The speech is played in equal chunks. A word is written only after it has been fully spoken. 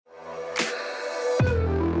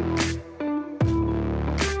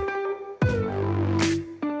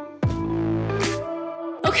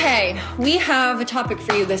Okay, we have a topic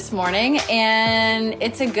for you this morning, and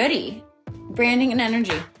it's a goodie. Branding and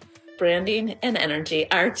energy. Branding and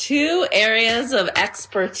energy are two areas of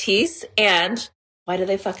expertise, and why do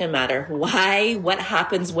they fucking matter? Why? What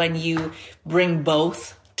happens when you bring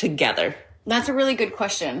both together? That's a really good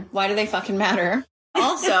question. Why do they fucking matter?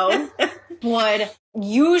 Also, would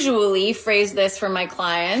usually phrase this for my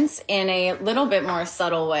clients in a little bit more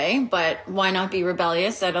subtle way, but why not be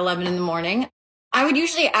rebellious at 11 in the morning? I would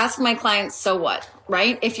usually ask my clients, so what,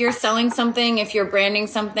 right? If you're selling something, if you're branding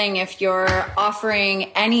something, if you're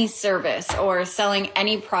offering any service or selling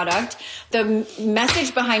any product, the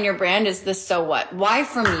message behind your brand is the so what. Why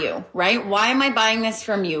from you, right? Why am I buying this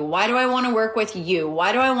from you? Why do I want to work with you?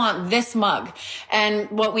 Why do I want this mug?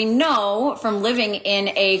 And what we know from living in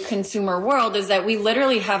a consumer world is that we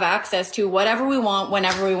literally have access to whatever we want,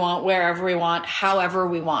 whenever we want, wherever we want, however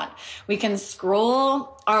we want. We can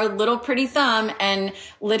scroll our little pretty thumb and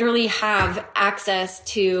literally have access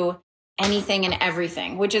to anything and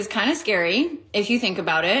everything, which is kind of scary if you think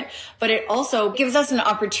about it, but it also gives us an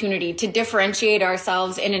opportunity to differentiate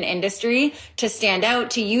ourselves in an industry, to stand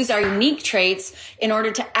out, to use our unique traits in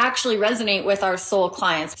order to actually resonate with our soul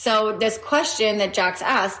clients. So this question that Jax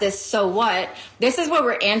asked, this so what, this is what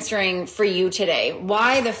we're answering for you today.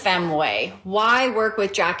 Why the femme way? Why work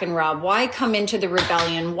with Jack and Rob? Why come into the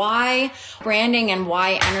rebellion? Why branding and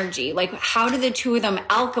why energy? Like, how do the two of them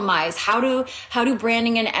alchemize? How do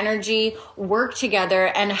branding and energy work together,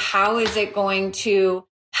 and how is it going to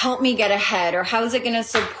help me get ahead, or how is it going to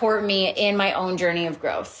support me in my own journey of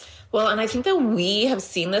growth? Well, and I think that we have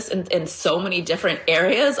seen this in so many different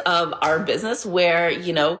areas of our business where,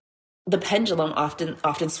 you know, the pendulum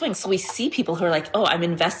often swings. So we see people who are like, oh, I'm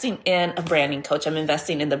investing in a branding coach. I'm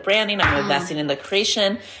investing in the branding. I'm investing in the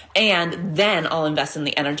creation. And then I'll invest in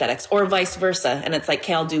the energetics, or vice versa. And it's like,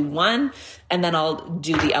 okay, I'll do one and then I'll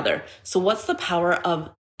do the other. So what's the power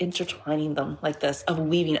of intertwining them like this, of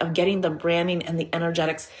weaving, of getting the branding and the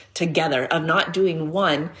energetics together, of not doing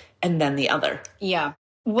one and then the other? Yeah.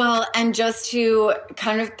 Well, and just to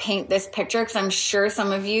kind of paint this picture, because I'm sure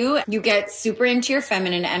some of you get super into your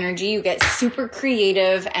feminine energy, you get super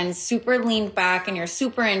creative and super leaned back, and you're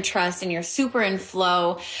super in trust and you're super in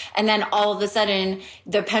flow. And then all of a sudden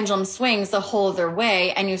the pendulum swings the whole other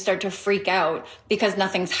way and you start to freak out because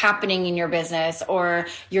nothing's happening in your business, or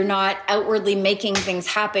you're not outwardly making things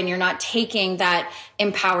happen. You're not taking that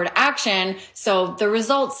empowered action. So the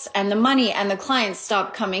results and the money and the clients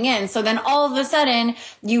stop coming in. So then all of a sudden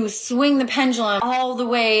you swing the pendulum all the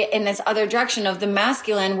way in this other direction of the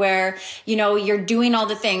masculine, where, you know, you're doing all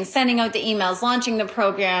the things, sending out the emails, launching the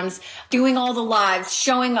programs, doing all the lives,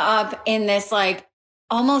 showing up in this like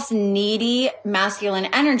almost needy masculine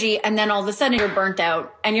energy. And then all of a sudden you're burnt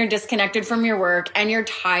out and you're disconnected from your work and you're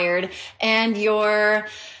tired and you're,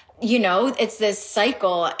 you know, it's this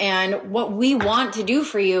cycle. And what we want to do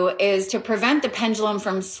for you is to prevent the pendulum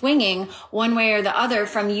from swinging one way or the other,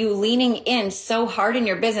 from you leaning in so hard in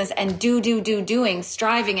your business and doing,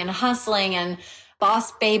 striving and hustling and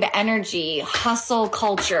boss babe energy, hustle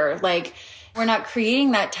culture. Like, we're not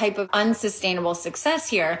creating that type of unsustainable success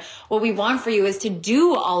here. What we want for you is to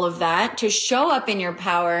do all of that, to show up in your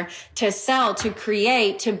power, to sell, to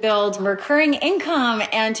create, to build recurring income,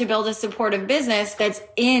 and to build a supportive business that's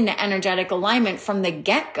in energetic alignment from the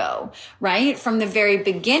get-go, right? From the very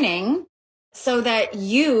beginning, so that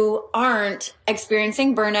you aren't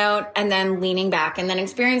experiencing burnout and then leaning back, and then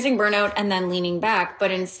experiencing burnout and then leaning back.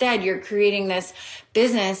 But instead, you're creating this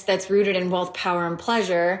business that's rooted in wealth, power, and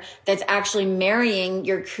pleasure, that's actually marrying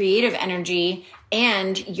your creative energy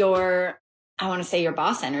and your, I want to say your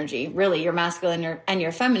boss energy, really your masculine and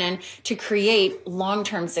your feminine, to create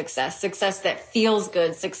long-term success that feels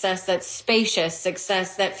good, success that's spacious,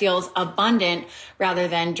 success that feels abundant rather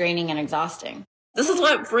than draining and exhausting. This is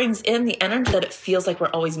what brings in the energy that it feels like we're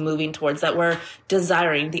always moving towards, that we're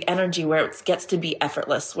desiring, the energy where it gets to be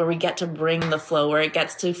effortless, where we get to bring the flow, where it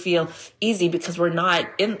gets to feel easy because we're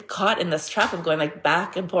not caught in this trap of going like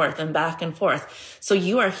back and forth and back and forth. So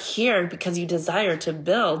you are here because you desire to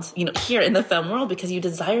build, you know, here in the femme world, because you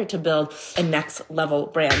desire to build a next level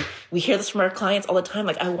brand. We hear this from our clients all the time.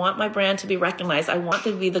 Like, I want my brand to be recognized. I want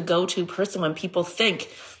to be the go-to person when people think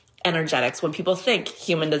energetics, when people think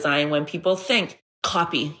human design, when people think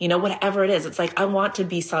copy, you know, whatever it is. It's like, I want to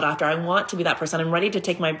be sought after. I want to be that person. I'm ready to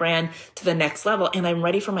take my brand to the next level, and I'm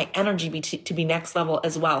ready for my energy to be next level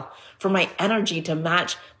as well, for my energy to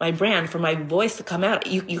match my brand, for my voice to come out.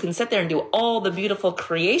 You can sit there and do all the beautiful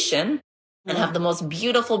creation and have the most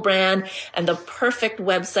beautiful brand and the perfect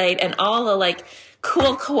website and all the like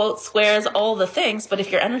cool quote squares, all the things. But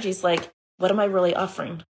if your energy is like, what am I really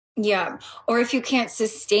offering? Yeah. Or if you can't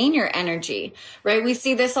sustain your energy, right? We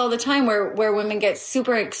see this all the time where women get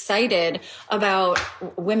super excited about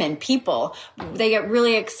people. They get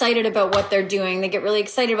really excited about what they're doing. They get really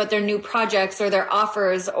excited about their new projects or their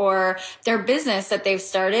offers or their business that they've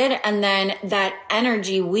started. And then that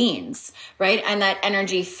energy weans, right? And that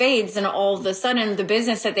energy fades. And all of a sudden the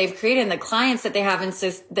business that they've created and the clients that they have and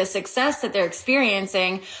the success that they're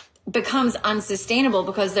experiencing becomes unsustainable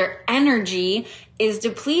because their energy is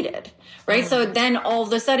depleted, right? So then all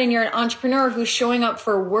of a sudden you're an entrepreneur who's showing up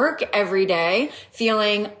for work every day,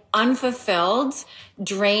 feeling unfulfilled,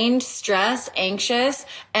 drained, stressed, anxious.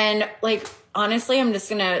 And like, honestly, I'm just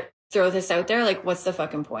going to throw this out there. Like, what's the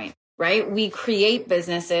fucking point? Right? We create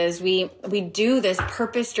businesses. We do this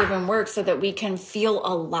purpose-driven work so that we can feel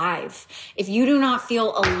alive. If you do not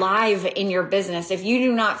feel alive in your business, if you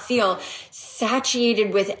do not feel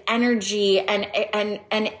satiated with energy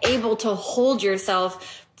and able to hold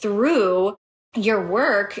yourself through your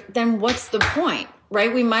work, then what's the point?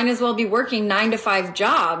 Right? We might as well be working 9-to-5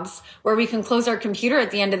 jobs where we can close our computer at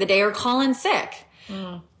the end of the day or call in sick.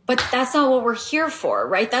 But that's not what we're here for,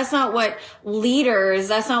 right? That's not what leaders,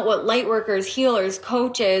 that's not what light workers, healers,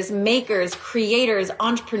 coaches, makers, creators,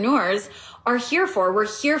 entrepreneurs are here for. We're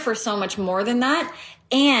here for so much more than that.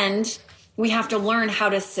 And we have to learn how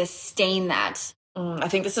to sustain that. I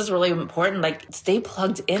think this is really important. Like, stay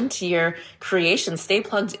plugged into your creation, stay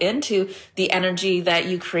plugged into the energy that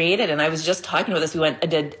you created. And I was just talking about this. I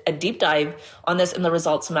did a deep dive on this in the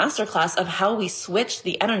results masterclass of how we switch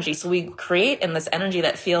the energy. So we create in this energy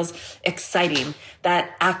that feels exciting,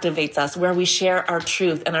 that activates us, where we share our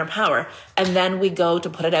truth and our power. And then we go to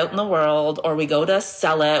put it out in the world, or we go to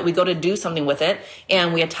sell it, we go to do something with it,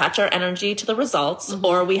 and we attach our energy to the results,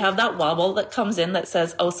 or we have that wobble that comes in that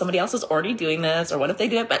says, oh, somebody else is already doing this, or what if they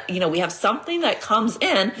do it? But, we have something that comes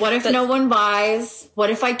in. What if no one buys? What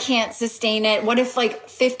if I can't sustain it? What if like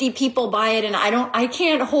 50 people buy it and I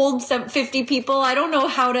can't hold 50 people? I don't know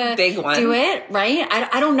how to do it, right?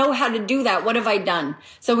 I don't know how to do that. What have I done?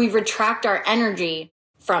 So we retract our energy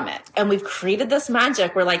from it. And we've created this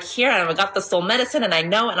magic. We're like, here, and I've got the soul medicine, and I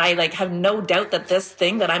know, and I like have no doubt that this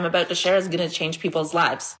thing that I'm about to share is going to change people's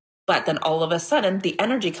lives. But then all of a sudden the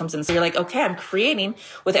energy comes in. So you're like, okay, I'm creating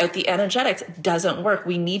without the energetics. It doesn't work.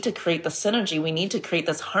 We need to create the synergy. We need to create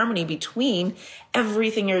this harmony between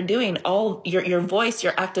everything you're doing, all your voice,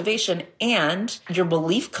 your activation, and your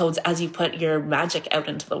belief codes as you put your magic out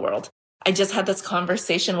into the world. I just had this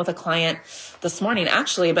conversation with a client this morning,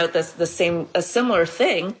 actually, about a similar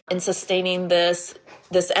thing in sustaining this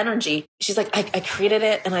energy. She's like, I created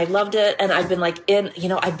it and I loved it. And I've been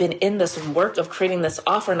I've been in this work of creating this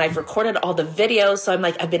offer, and I've recorded all the videos. So I'm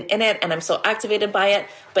like, I've been in it and I'm so activated by it.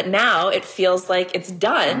 But now it feels like it's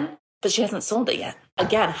done, but she hasn't sold it yet.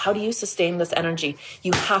 Again, how do you sustain this energy?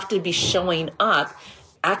 You have to be showing up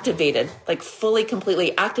activated, like fully,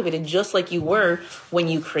 completely activated, just like you were when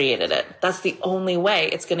you created it. That's the only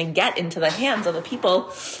way it's going to get into the hands of the people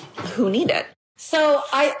who need it. So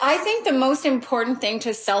I think the most important thing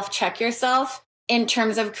to self-check yourself in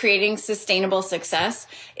terms of creating sustainable success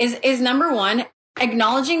is number one,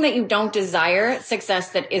 acknowledging that you don't desire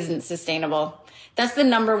success that isn't sustainable. That's the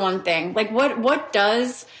number one thing. Like what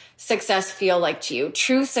does success feel like to you?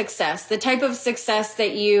 True success, the type of success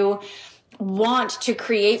that you want to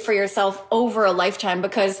create for yourself over a lifetime,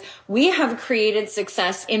 because we have created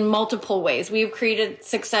success in multiple ways. We've created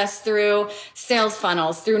success through sales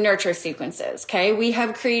funnels, through nurture sequences. Okay. We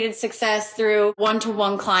have created success through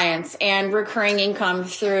one-to-one clients and recurring income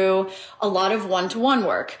through a lot of one-to-one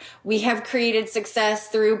work. We have created success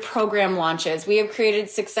through program launches. We have created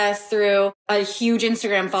success through a huge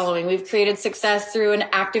Instagram following. We've created success through an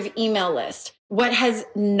active email list. What has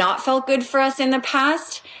not felt good for us in the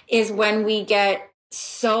past is when we get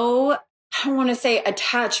so, I don't want to say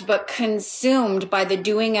attached, but consumed by the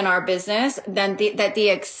doing in our business, that the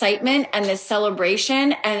excitement and the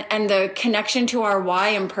celebration and the connection to our why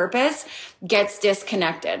and purpose gets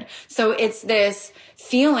disconnected. So it's this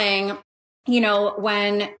feeling,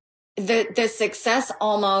 when the success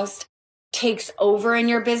almost takes over in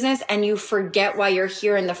your business and you forget why you're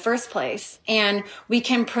here in the first place. And we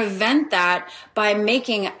can prevent that by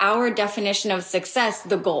making our definition of success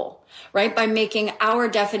the goal, right? By making our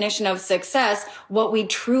definition of success what we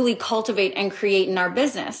truly cultivate and create in our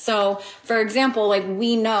business. So for example, like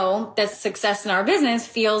we know that success in our business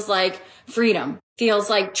feels like freedom, feels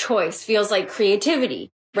like choice, feels like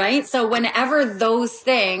creativity, right? So whenever those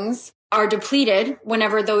things are depleted,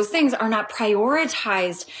 whenever those things are not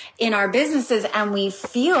prioritized in our businesses and we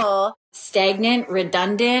feel stagnant,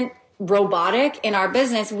 redundant, robotic in our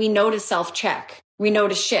business, we know to self-check. we know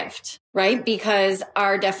to shift, right? Because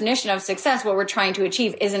our definition of success, what we're trying to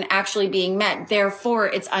achieve, isn't actually being met. Therefore,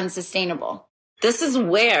 it's unsustainable. This is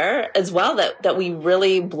where as well that we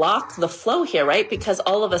really block the flow here, right? Because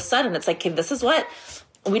all of a sudden it's like, okay, this is what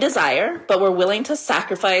we desire, but we're willing to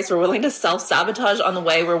sacrifice, we're willing to self-sabotage on the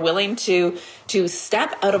way, we're willing to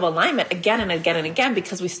step out of alignment again and again and again,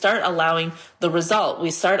 because we start allowing the result,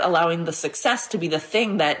 we start allowing the success to be the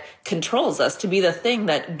thing that controls us, to be the thing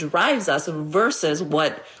that drives us, versus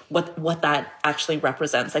what that actually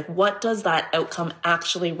represents. Like, what does that outcome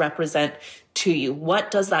actually represent to you?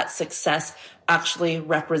 What does that success actually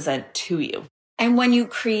represent to you? And when you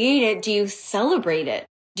create it, do you celebrate it?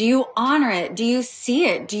 Do you honor it? Do you see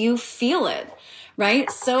it? Do you feel it? Right?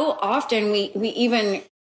 So often we even,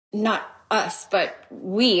 not us, but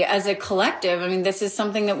we as a collective, I mean, this is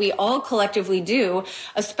something that we all collectively do,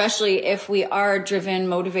 especially if we are driven,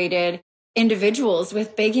 motivated individuals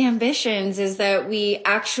with big ambitions, is that we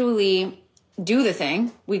actually do the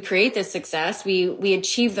thing. We create the success. We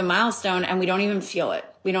achieve the milestone, and we don't even feel it.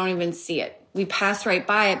 We don't even see it. We pass right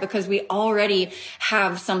by it because we already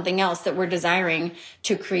have something else that we're desiring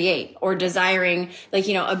to create, or desiring, like,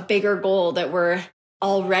 a bigger goal that we're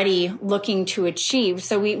already looking to achieve.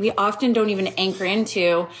 So we often don't even anchor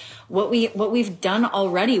into what we've done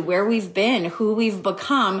already, where we've been, who we've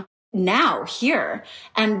become now here.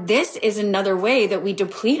 And this is another way that we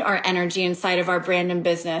deplete our energy inside of our brand and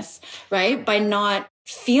business, right? By not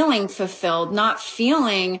feeling fulfilled, not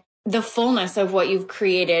feeling the fullness of what you've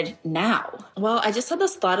created now. Well, I just had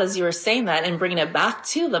this thought as you were saying that, and bringing it back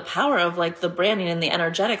to the power of like the branding and the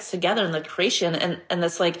energetics together and the creation and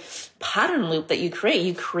this like pattern loop that you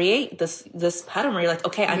create this pattern where you're like,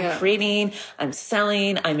 okay, I'm creating, I'm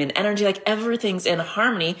selling, I'm in energy, like everything's in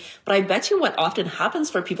harmony. But I bet you what often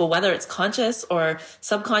happens for people, whether it's conscious or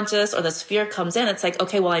subconscious, or this fear comes in, it's like,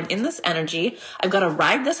 okay, well, I'm in this energy, I've got to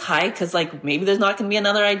ride this high, because like maybe there's not going to be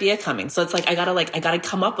another idea coming. So it's like, I gotta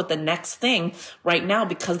come up with the next thing right now,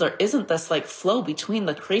 because there isn't this like flow between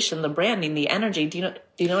the creation, the branding, the energy. Do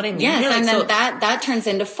you know what I mean? Yes, like, and then that turns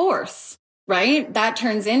into force, right? That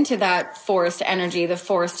turns into that forced energy, the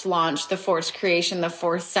forced launch, the forced creation, the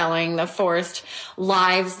forced selling, the forced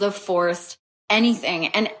lives, the forced anything.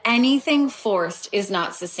 And anything forced is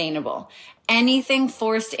not sustainable. Anything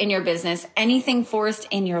forced in your business, anything forced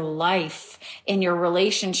in your life, in your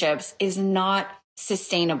relationships, is not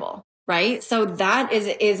sustainable. Right? So that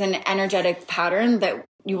is an energetic pattern that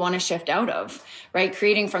you want to shift out of, right?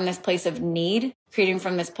 Creating from this place of need, creating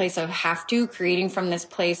from this place of have to, creating from this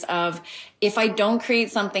place of, if I don't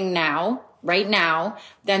create something now, right now,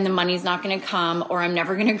 then the money's not going to come, or I'm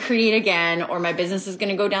never going to create again, or my business is going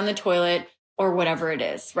to go down the toilet, or whatever it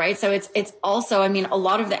is, right? So it's also, I mean, a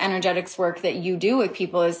lot of the energetics work that you do with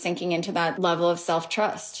people is sinking into that level of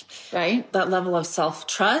self-trust, right? That level of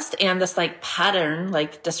self-trust and this like pattern,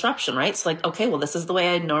 like disruption, right? So like, okay, well, this is the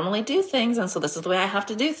way I normally do things. And so this is the way I have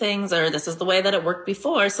to do things, or this is the way that it worked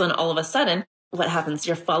before. So then all of a sudden, what happens?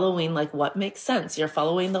 You're following like what makes sense. You're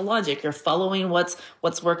following the logic. You're following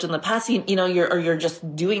what's worked in the past. You're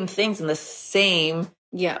just doing things in the same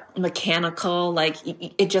mechanical, like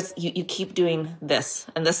you keep doing this,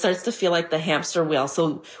 and this starts to feel like the hamster wheel.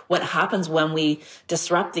 So what happens when we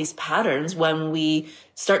disrupt these patterns, when we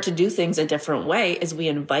start to do things a different way, is we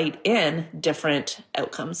invite in different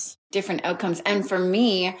outcomes. And for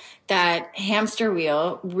me, that hamster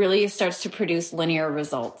wheel really starts to produce linear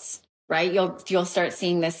results. Right? You'll start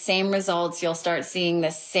seeing the same results. You'll start seeing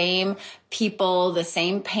the same people, the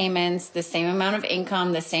same payments, the same amount of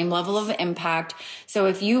income, the same level of impact. So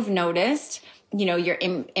if you've noticed, your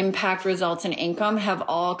impact, results, and income have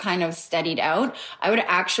all kind of steadied out, I would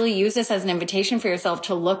actually use this as an invitation for yourself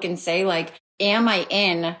to look and say, like, am I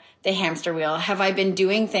in the hamster wheel? Have I been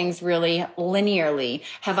doing things really linearly?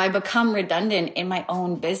 Have I become redundant in my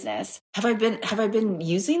own business? Have I been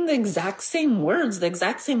using the exact same words, the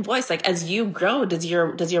exact same voice? Like, as you grow, does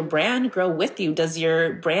your brand grow with you? Does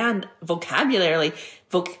your brand vocabulary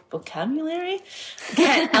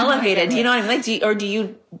get elevated? You know what I mean?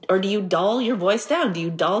 Like, do you dull your voice down? Do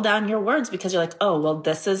you dull down your words because you're like, oh, well,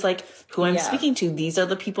 this is like who I'm speaking to. These are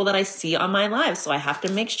the people that I see on my live. So I have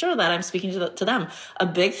to make sure that I'm speaking to them. A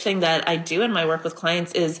big thing that I do in my work with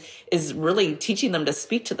clients is really teaching them to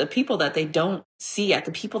speak to the people that they don't see yet,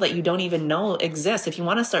 the people that you don't even know exist. If you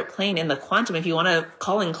want to start playing in the quantum, if you want to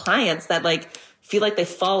call in clients that like feel like they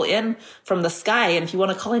fall in from the sky, and if you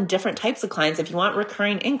want to call in different types of clients, if you want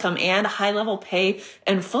recurring income and high level pay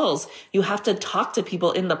and fulls, you have to talk to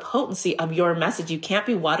people in the potency of your message. You can't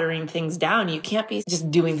be watering things down. You can't be just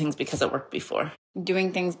doing things because it worked before.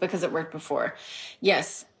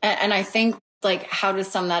 Yes. And I think like how to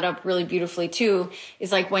sum that up really beautifully too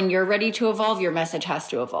is like when you're ready to evolve, your message has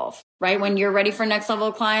to evolve, right? When you're ready for next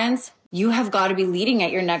level clients, you have got to be leading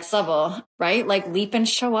at your next level, right? Like leap and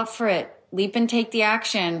show up for it. Leap and take the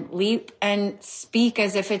action. Leap and speak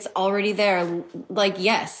as if it's already there. Like,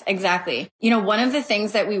 yes, exactly. You know, one of the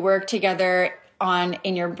things that we work together on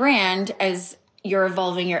in your brand as you're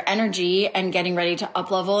evolving your energy and getting ready to up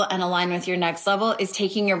level and align with your next level is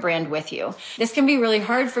taking your brand with you. This can be really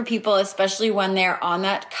hard for people, especially when they're on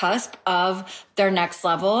that cusp of their next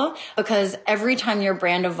level, because every time your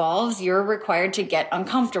brand evolves, you're required to get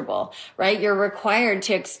uncomfortable, right? You're required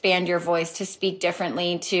to expand your voice, to speak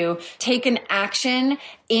differently, to take an action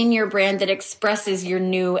in your brand that expresses your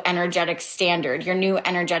new energetic standard, your new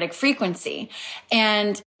energetic frequency.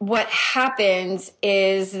 And what happens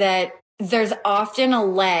is that there's often a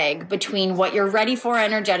lag between what you're ready for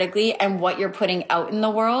energetically and what you're putting out in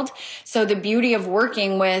the world. So the beauty of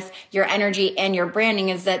working with your energy and your branding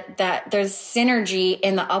is that there's synergy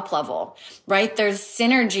in the up level, right? There's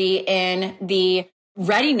synergy in the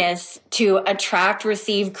readiness to attract,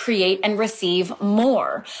 receive, create, and receive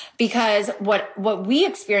more. Because what we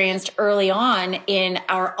experienced early on in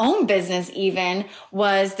our own business even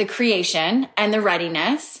was the creation and the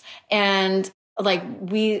readiness. And like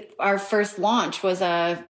our first launch was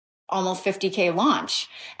a almost 50K launch,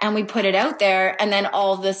 and we put it out there. And then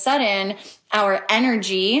all of a sudden our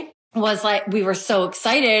energy was like, we were so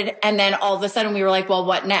excited. And then all of a sudden we were like, well,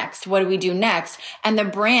 what next? What do we do next? And the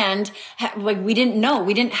brand, like, we didn't know.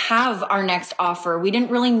 We didn't have our next offer. We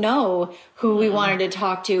didn't really know who we wanted to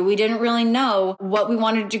talk to. We didn't really know what we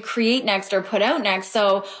wanted to create next or put out next.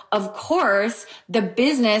 So of course, the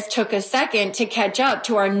business took a second to catch up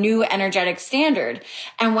to our new energetic standard.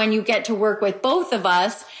 And when you get to work with both of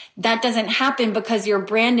us, that doesn't happen because your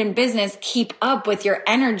brand and business keep up with your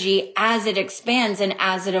energy as it expands and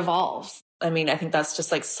as it evolves. I mean, I think that's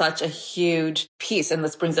just like such a huge piece. And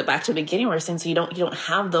this brings it back to the beginning where we're saying, so you don't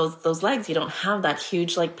have those legs. You don't have that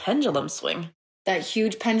huge like pendulum swing. That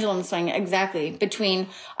huge pendulum swing. Exactly. Between,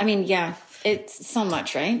 I mean, yeah, it's so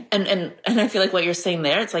much, right? And I feel like what you're saying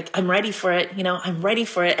there, it's like, I'm ready for it. You know, I'm ready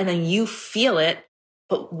for it. And then you feel it,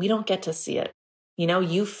 but we don't get to see it. You know,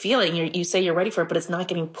 you feel it and you say you're ready for it, but it's not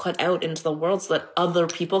getting put out into the world so that other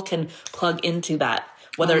people can plug into that.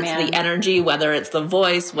 Whether it's the energy, whether it's the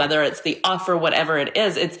voice, whether it's the offer, whatever it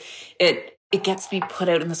is, it gets to be put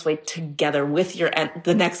out in this way together with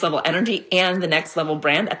the next level energy and the next level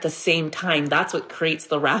brand at the same time. That's what creates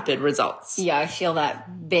the rapid results. Yeah, I feel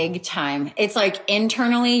that big time. It's like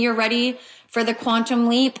internally you're ready for the quantum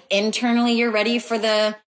leap. Internally you're ready for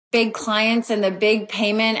the big clients and the big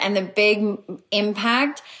payment and the big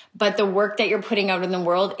impact, but the work that you're putting out in the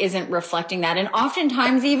world isn't reflecting that. And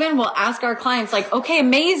oftentimes even we'll ask our clients like, okay,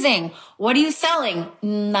 amazing. What are you selling?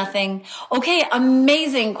 Nothing. Okay,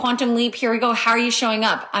 amazing. Quantum leap. Here we go. How are you showing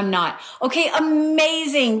up? I'm not. Okay,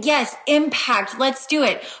 amazing. Yes, impact. Let's do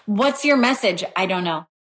it. What's your message? I don't know.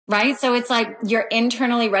 Right? So it's like you're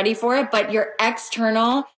internally ready for it, but your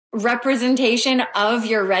external representation of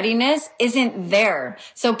your readiness isn't there.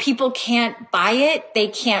 So people can't buy it. They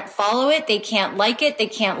can't follow it. They can't like it. They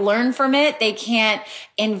can't learn from it. They can't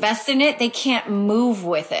invest in it. They can't move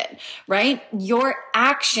with it, right? Your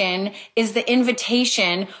action is the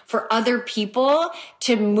invitation for other people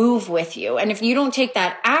to move with you. And if you don't take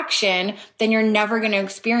that action, then you're never going to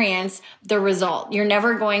experience the result. You're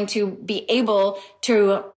never going to be able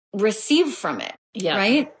to receive from it. Yeah.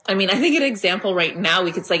 Right. I mean, I think an example right now,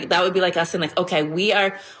 we could say that would be like us saying like, okay,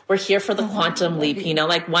 we're here for the quantum leap. You know,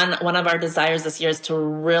 like one of our desires this year is to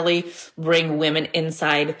really bring women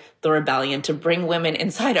inside the rebellion, to bring women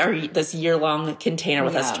inside this year-long container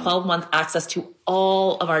with us, 12-month access to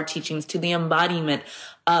all of our teachings, to the embodiment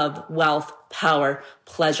of wealth, power,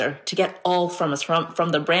 pleasure, to get all from us, from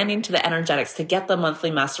the branding to the energetics, to get the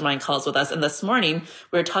monthly mastermind calls with us. And this morning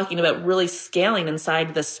we were talking about really scaling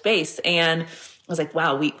inside this space. And I was like,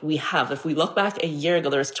 wow, we have, if we look back a year ago,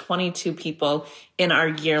 there's 22 people in our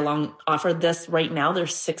year-long offer. This right now,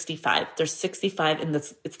 there's 65. There's 65 in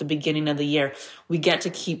this, it's the beginning of the year. We get to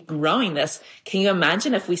keep growing this. Can you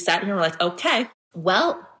imagine if we sat here and were like, okay,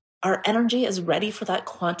 well, our energy is ready for that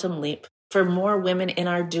quantum leap, for more women in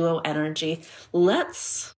our duo energy.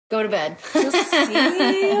 Let's go to bed. Just see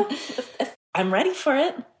if I'm ready for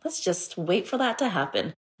it. Let's just wait for that to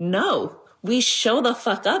happen. No. We show the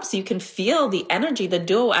fuck up so you can feel the energy, the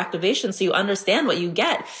duo activation, so you understand what you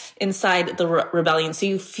get inside the rebellion, so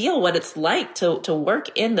you feel what it's like to work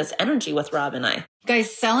in this energy with Rob and I.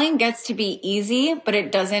 Guys, selling gets to be easy, but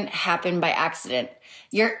it doesn't happen by accident.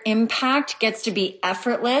 Your impact gets to be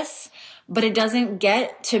effortless, but it doesn't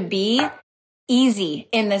get to be easy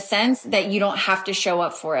in the sense that you don't have to show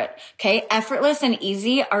up for it. Okay. Effortless and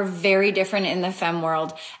easy are very different in the femme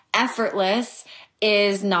world. Effortless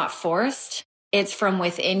is not forced. It's from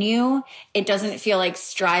within you. It doesn't feel like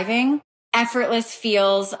striving. Effortless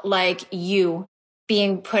feels like you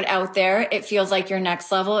being put out there. It feels like your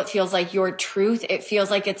next level. It feels like your truth. It feels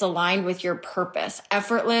like it's aligned with your purpose.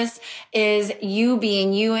 Effortless is you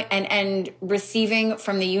being you and receiving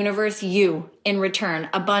from the universe you in return.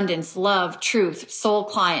 Abundance, love, truth, soul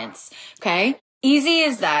clients. Okay. Easy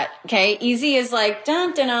is that. Okay. Easy is like,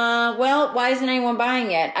 dun, dun, dun. Well, why isn't anyone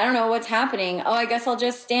buying it? I don't know what's happening. Oh, I guess I'll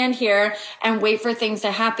just stand here and wait for things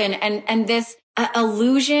to happen. And this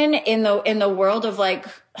illusion in the world of like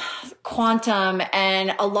quantum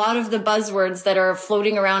and a lot of the buzzwords that are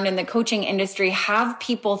floating around in the coaching industry have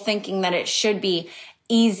people thinking that it should be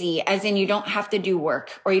easy, as in you don't have to do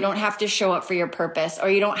work, or you don't have to show up for your purpose, or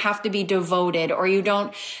you don't have to be devoted, or you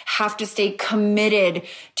don't have to stay committed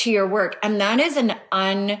to your work. And that is an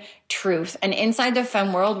untruth. And inside the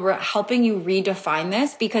femme world, we're helping you redefine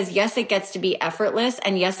this, because yes, it gets to be effortless,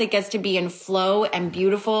 and yes, it gets to be in flow and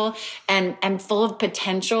beautiful and full of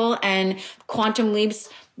potential, and quantum leaps.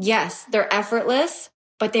 Yes, they're effortless,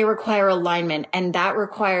 but they require alignment, and that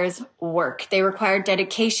requires work. They require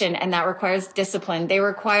dedication, and that requires discipline. They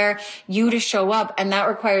require you to show up, and that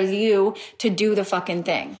requires you to do the fucking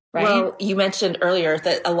thing, right? Well, you mentioned earlier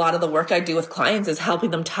that a lot of the work I do with clients is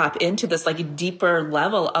helping them tap into this like deeper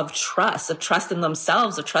level of trust in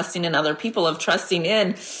themselves, of trusting in other people, of trusting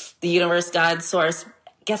in the universe, God, source.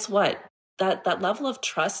 Guess what? That level of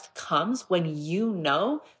trust comes when you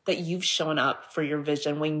know that you've shown up for your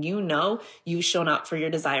vision, when you know you've shown up for your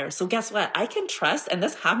desire. So guess what? I can trust, and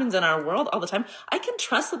this happens in our world all the time, I can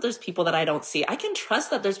trust that there's people that I don't see. I can trust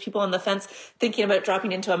that there's people on the fence thinking about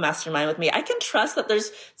dropping into a mastermind with me. I can trust that there's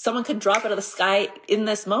someone could drop out of the sky in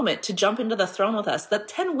this moment to jump into the throne with us, that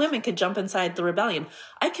 10 women could jump inside the rebellion.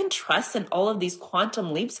 I can trust in all of these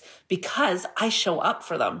quantum leaps because I show up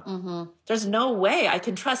for them. Mm-hmm. There's no way I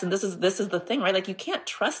can trust. And this is the thing, right? Like you can't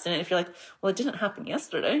trust in it if you're like, well, it didn't happen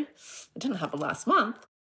yesterday. It didn't happen last month.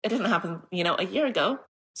 It didn't happen, a year ago.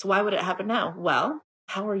 So why would it happen now? Well,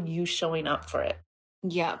 how are you showing up for it?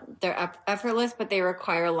 Yeah, they're effortless, but they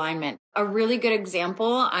require alignment. A really good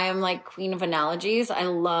example, I am like queen of analogies. I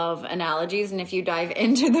love analogies. And if you dive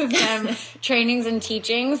into the femme trainings and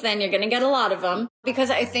teachings, then you're going to get a lot of them, because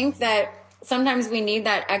I think that sometimes we need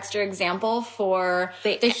that extra example for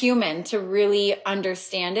the human to really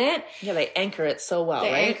understand it. Yeah, they anchor it so well,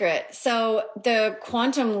 right? They anchor it. So the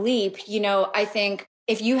quantum leap, I think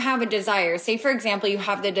if you have a desire, say for example, you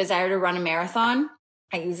have the desire to run a marathon.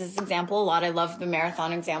 I use this example a lot. I love the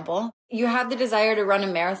marathon example. You have the desire to run a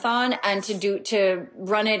marathon and to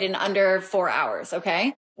run it in under 4 hours.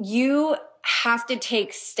 Okay. You have to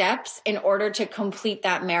take steps in order to complete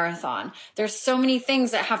that marathon. There's so many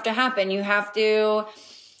things that have to happen. You have to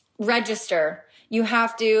register. You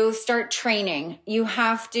have to start training. You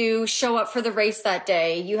have to show up for the race that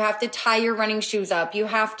day. You have to tie your running shoes up. You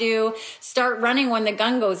have to start running when the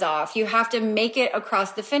gun goes off. You have to make it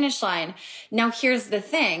across the finish line. Now, here's the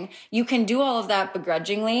thing. You can do all of that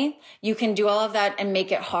begrudgingly. You can do all of that and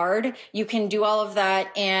make it hard. You can do all of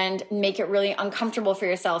that and make it really uncomfortable for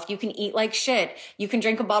yourself. You can eat like shit. You can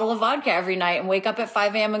drink a bottle of vodka every night and wake up at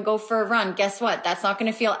 5 a.m. and go for a run. Guess what? That's not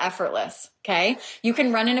going to feel effortless. Okay. You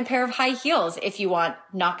can run in a pair of high heels if you want.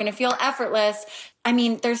 Not going to feel effortless. I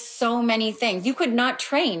mean, there's so many things. You could not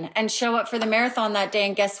train and show up for the marathon that day.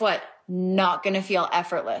 And guess what? Not going to feel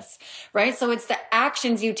effortless, right? So it's the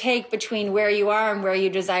actions you take between where you are and where you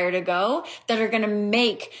desire to go that are going to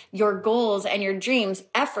make your goals and your dreams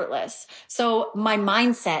effortless. So my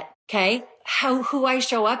mindset, okay, who I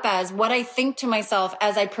show up as, what I think to myself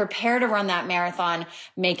as I prepare to run that marathon,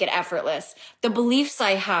 make it effortless. The beliefs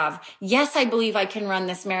I have. Yes, I believe I can run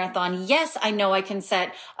this marathon. Yes, I know I can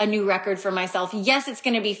set a new record for myself. Yes, it's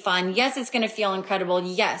going to be fun. Yes, it's going to feel incredible.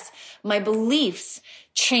 Yes, my beliefs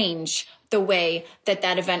change the way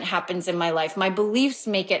that event happens in my life. My beliefs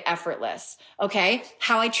make it effortless. Okay.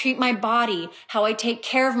 How I treat my body, how I take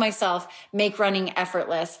care of myself, make running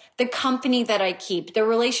effortless. The company that I keep, the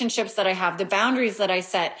relationships that I have, the boundaries that I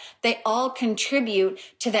set, they all contribute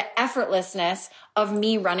to the effortlessness of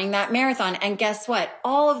me running that marathon. And guess what?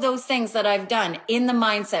 All of those things that I've done in the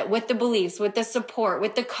mindset, with the beliefs, with the support,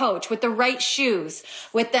 with the coach, with the right shoes,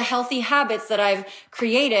 with the healthy habits that I've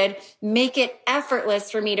created, make it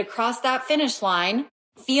effortless for me to cross that finish line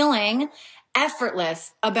feeling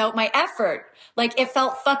effortless about my effort. Like it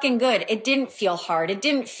felt fucking good. It didn't feel hard. It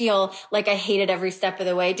didn't feel like I hated every step of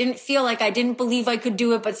the way. It didn't feel like I didn't believe I could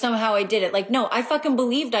do it, but somehow I did it. Like, no, I fucking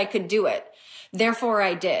believed I could do it. Therefore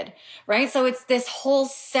I did, right? So it's this whole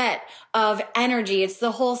set of energy. It's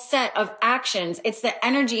the whole set of actions. It's the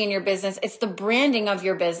energy in your business. It's the branding of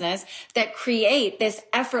your business that create this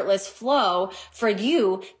effortless flow for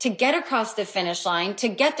you to get across the finish line, to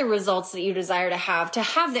get the results that you desire to have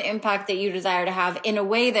the impact that you desire to have in a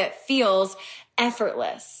way that feels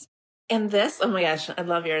effortless. And this, oh my gosh, I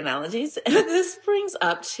love your analogies. And this brings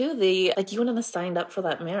up to you wouldn't have signed up for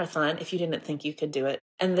that marathon if you didn't think you could do it.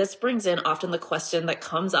 And this brings in often the question that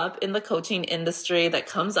comes up in the coaching industry, that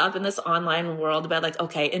comes up in this online world about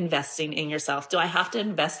okay, investing in yourself. Do I have to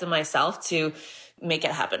invest in myself to make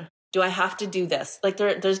it happen? Do I have to do this?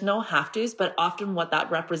 There's no have to's, but often what that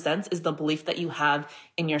represents is the belief that you have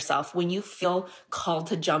in yourself. When you feel called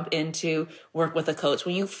to jump into work with a coach,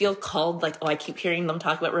 when you feel called I keep hearing them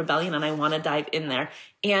talk about rebellion and I want to dive in there,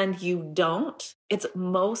 and you don't, it's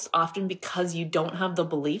most often because you don't have the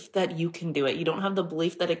belief that you can do it. You don't have the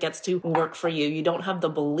belief that it gets to work for you. You don't have the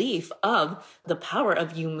belief of the power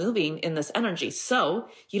of you moving in this energy. So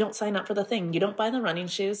you don't sign up for the thing. You don't buy the running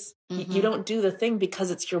shoes. Mm-hmm. You don't do the thing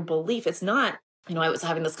because it's your belief. It's not, I was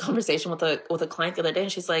having this conversation with a client the other day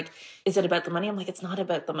and she's like, is it about the money? I'm like, it's not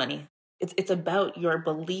about the money. It's about your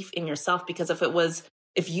belief in yourself, because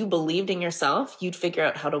if you believed in yourself, you'd figure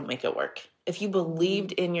out how to make it work. If you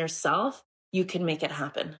believed in yourself, you can make it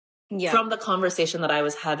happen. Yeah. From the conversation that I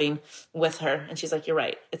was having with her. And she's like, you're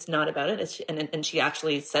right. It's not about it. And she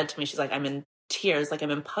actually said to me, she's like, I'm in tears,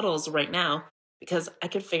 I'm in puddles right now because I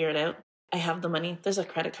could figure it out. I have the money. There's a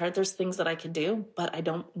credit card. There's things that I could do, but I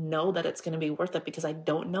don't know that it's going to be worth it because I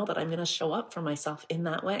don't know that I'm going to show up for myself in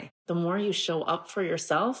that way. The more you show up for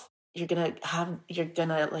yourself, you're going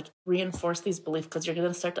to reinforce these beliefs, because you're going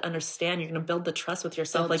to start to understand. You're going to build the trust with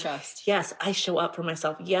yourself. Trust. Yes, I show up for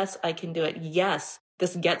myself. Yes, I can do it. Yes,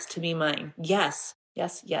 this gets to be mine. Yes,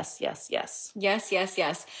 yes, yes, yes, yes. Yes, yes,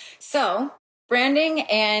 yes. So branding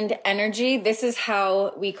and energy, this is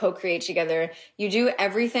how we co-create together. You do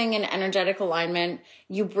everything in energetic alignment.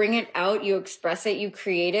 You bring it out, you express it, you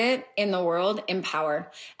create it in the world in power.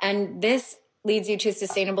 And this leads you to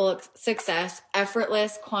sustainable success,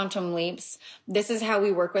 effortless quantum leaps. This is how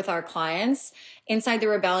we work with our clients. Inside the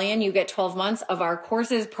Rebellion, you get 12 months of our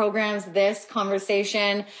courses, programs, this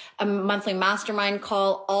conversation, a monthly mastermind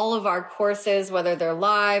call, all of our courses, whether they're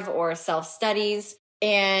live or self-studies,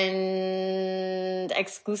 and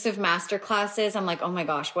exclusive master classes. I'm like, oh my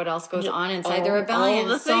gosh, what else goes on inside the Rebellion?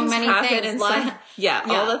 All the so many things. Inside,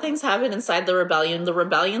 all the things happen inside the Rebellion. The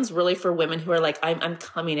Rebellion's really for women who are like, I'm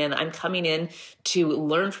coming in. I'm coming in to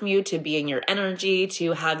learn from you, to be in your energy,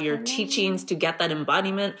 to have your teachings, to get that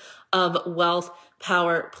embodiment of wealth,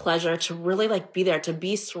 power, pleasure, to really be there, to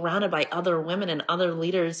be surrounded by other women and other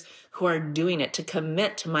leaders who are doing it, to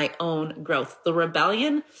commit to my own growth. The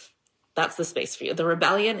Rebellion, that's the space for you. The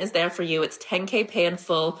Rebellion is there for you. It's $10K pay in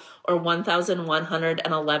full or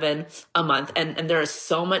 $1,111 a month. And there is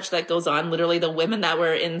so much that goes on. Literally, the women that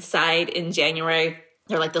were inside in January,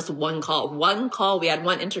 they're like, this one call. We had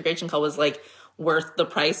one integration call was worth the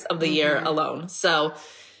price of the year alone. So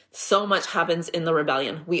much happens in the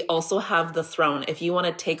Rebellion. We also have the Throne. If you want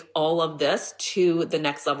to take all of this to the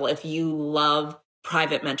next level, if you love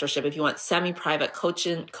private mentorship, if you want semi-private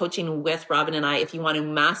coaching with Robin and I, if you want to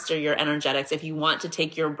master your energetics, if you want to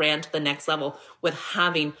take your brand to the next level with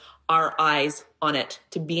having our eyes on it,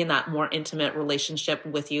 to be in that more intimate relationship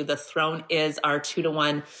with you, the Throne is our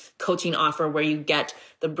 2-to-1 coaching offer where you get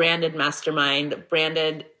the branded mastermind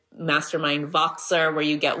Voxer, where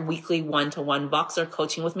you get weekly 1-to-1 Voxer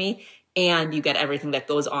coaching with me, and you get everything that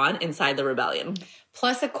goes on inside the Rebellion.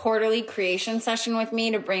 Plus a quarterly creation session with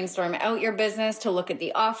me to brainstorm out your business, to look at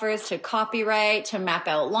the offers, to copyright, to map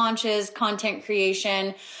out launches, content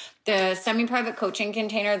creation. The semi-private coaching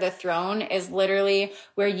container, the Throne, is literally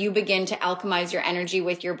where you begin to alchemize your energy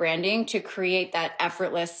with your branding to create that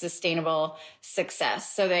effortless, sustainable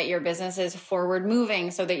success, so that your business is forward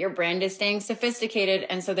moving, so that your brand is staying sophisticated,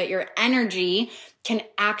 and so that your energy can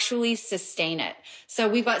actually sustain it. So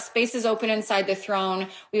we've got spaces open inside the Throne.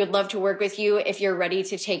 We would love to work with you if you're ready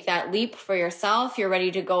to take that leap for yourself. You're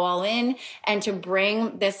ready to go all in and to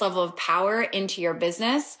bring this level of power into your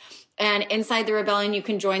business. And inside the Rebellion, you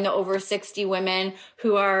can join the over 60 women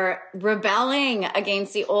who are rebelling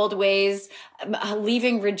against the old ways,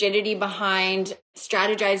 leaving rigidity behind,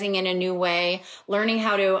 strategizing in a new way, learning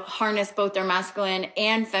how to harness both their masculine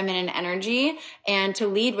and feminine energy, and to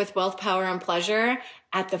lead with wealth, power, and pleasure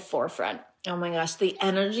at the forefront. Oh my gosh, the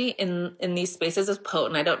energy in these spaces is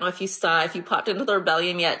potent. I don't know if you popped into the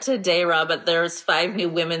Rebellion yet today, Rob, but there's 5 new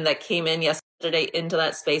women that came in yesterday into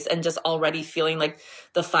that space and just already feeling like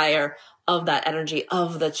the fire of that energy,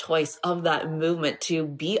 of the choice, of that movement to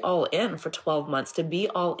be all in for 12 months, to be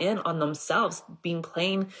all in on themselves, being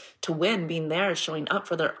playing to win, being there, showing up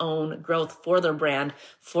for their own growth, for their brand,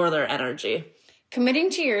 for their energy. Committing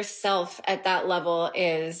to yourself at that level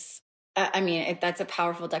is, that's a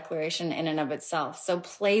powerful declaration in and of itself. So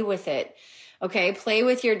play with it. Okay. Play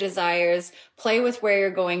with your desires, play with where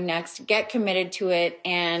you're going next, get committed to it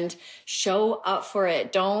and show up for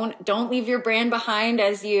it. Don't leave your brand behind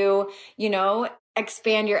as you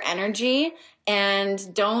expand your energy,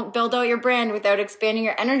 and don't build out your brand without expanding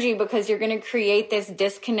your energy, because you're going to create this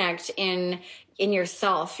disconnect in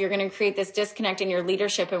yourself. You're going to create this disconnect in your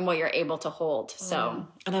leadership and what you're able to hold. So,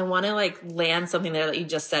 and I want to land something there that you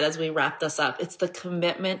just said as we wrap this up. It's the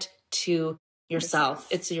commitment to yourself.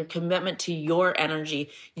 It's your commitment to your energy,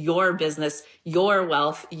 your business, your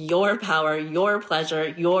wealth, your power, your pleasure,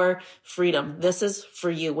 your freedom. This is for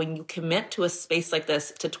you. When you commit to a space like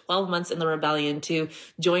this, to 12 months in the rebellion, to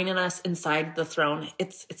joining us inside the throne,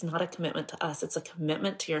 it's not a commitment to us. It's a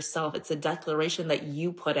commitment to yourself. It's a declaration that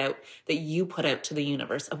you put out to the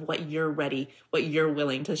universe of what you're ready, what you're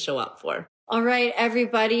willing to show up for. All right,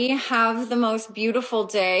 everybody, have the most beautiful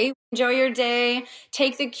day. Enjoy your day.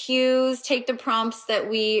 Take the cues, take the prompts that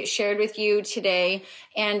we shared with you today,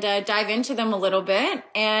 and dive into them a little bit.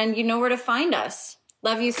 And you know where to find us.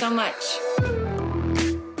 Love you so much.